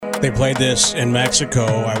They played this in Mexico.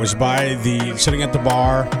 I was sitting at the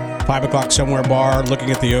bar, 5 o'clock somewhere bar,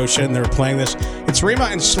 looking at the ocean. They were playing this. It's Rema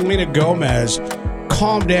and Selena Gomez.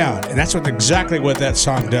 Calm down. And that's exactly what that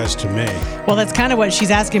song does to me. Well, that's kind of what she's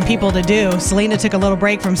asking people to do. Selena took a little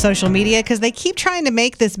break from social media because they keep trying to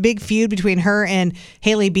make this big feud between her and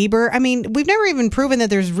Hailey Bieber. I mean, we've never even proven that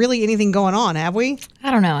there's really anything going on, have we? I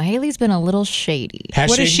don't know. Hailey's been a little shady.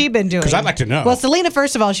 What has she been doing? Because I'd like to know. Well, Selena,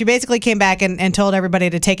 first of all, she basically came back and told everybody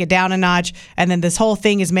to take it down a notch, and then this whole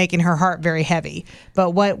thing is making her heart very heavy.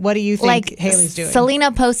 But what do you think Hailey's doing?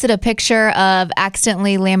 Selena posted a picture of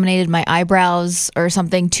accidentally laminated my eyebrows or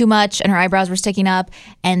something too much, and her eyebrows were sticking up.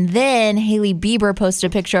 And then Hailey Bieber posted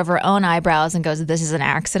a picture of her own eyebrows and goes, "This is an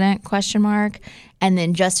accident?" ? And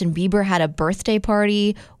then Justin Bieber had a birthday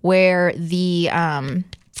party where the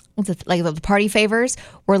the party favors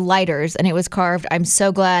were lighters, and it was carved, "I'm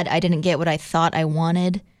so glad I didn't get what I thought I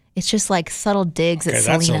wanted." It's just like subtle digs at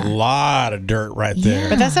Selena. That's a lot of dirt right there.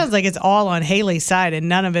 But that sounds like it's all on Haley's side and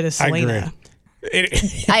none of it is Selena. I agree.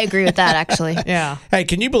 I agree with that, actually. Yeah. Hey,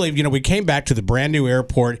 can you believe, we came back to the brand new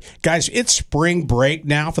airport. Guys, it's spring break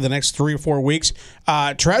now for the next 3 or 4 weeks.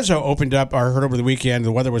 Trezzo opened up, I heard over the weekend,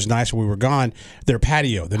 the weather was nice when we were gone, their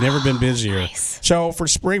patio. They've never been busier. Nice. So for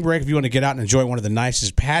spring break, if you want to get out and enjoy one of the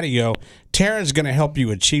nicest patio, Tara's going to help you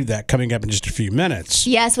achieve that coming up in just a few minutes.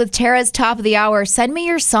 Yes, with Tara's top of the hour, send me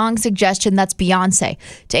your song suggestion that's Beyonce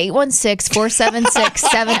to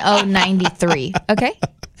 816-476-7093. Okay?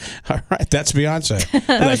 All right, that's Beyonce.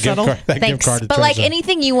 That gift card to But Trezzo.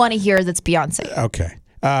 anything you want to hear that's Beyonce. Okay.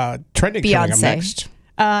 Trending coming up next.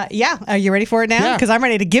 Yeah. Are you ready for it now? Yeah. Because I'm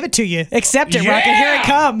ready to give it to you. Accept it, Rocket. Here it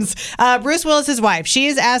comes. Bruce Willis's wife. She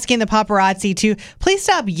is asking the paparazzi to please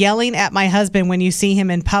stop yelling at my husband when you see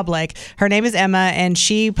him in public. Her name is Emma, and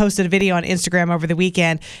she posted a video on Instagram over the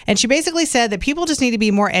weekend. And she basically said that people just need to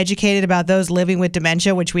be more educated about those living with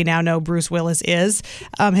dementia, which we now know Bruce Willis is.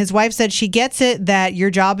 His wife said she gets it that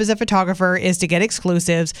your job as a photographer is to get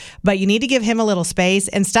exclusives, but you need to give him a little space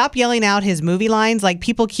and stop yelling out his movie lines. Like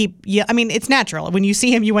people keep, it's natural. When you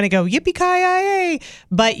see him, you want to go, yippee-ki-yay,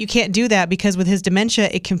 but you can't do that because with his dementia,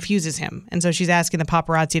 it confuses him. And so she's asking the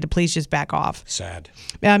paparazzi to please just back off. Sad.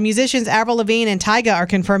 Musicians Avril Lavigne and Tyga are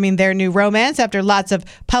confirming their new romance after lots of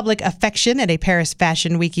public affection at a Paris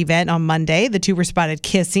Fashion Week event on Monday. The two were spotted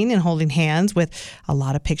kissing and holding hands with a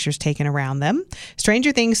lot of pictures taken around them.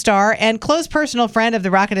 Stranger Things star and close personal friend of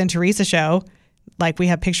the Rocket and Teresa show, like we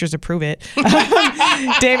have pictures to prove it,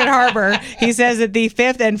 David Harbour, he says that the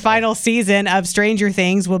 5th and final season of Stranger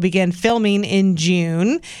Things will begin filming in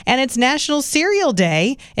June, and it's National Cereal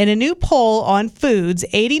Day. In a new poll on foods,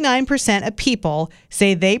 89% of people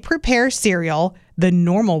say they prepare cereal the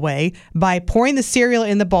normal way by pouring the cereal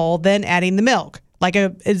in the bowl, then adding the milk.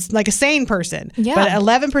 It's like a sane person. Yeah. But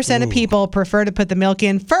 11% of people prefer to put the milk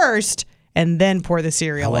in first and then pour the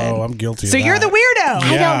cereal in. Oh, I'm guilty of So that. you're the weirdo.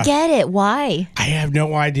 I don't get it. Why? I have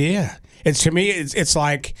no idea. To me, it's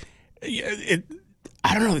like, I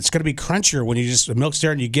don't know, it's going to be crunchier when the milk's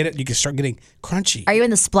there and you get it, you can start getting crunchy. Are you in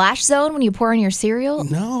the splash zone when you pour in your cereal?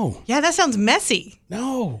 No. Yeah, that sounds messy.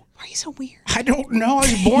 No. Why are you so weird? I don't know. I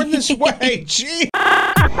was born this way. Gee.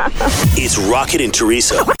 It's Rocket and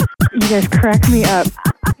Teresa You guys crack me up.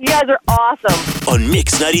 You guys are awesome. on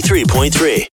Mix 93.3.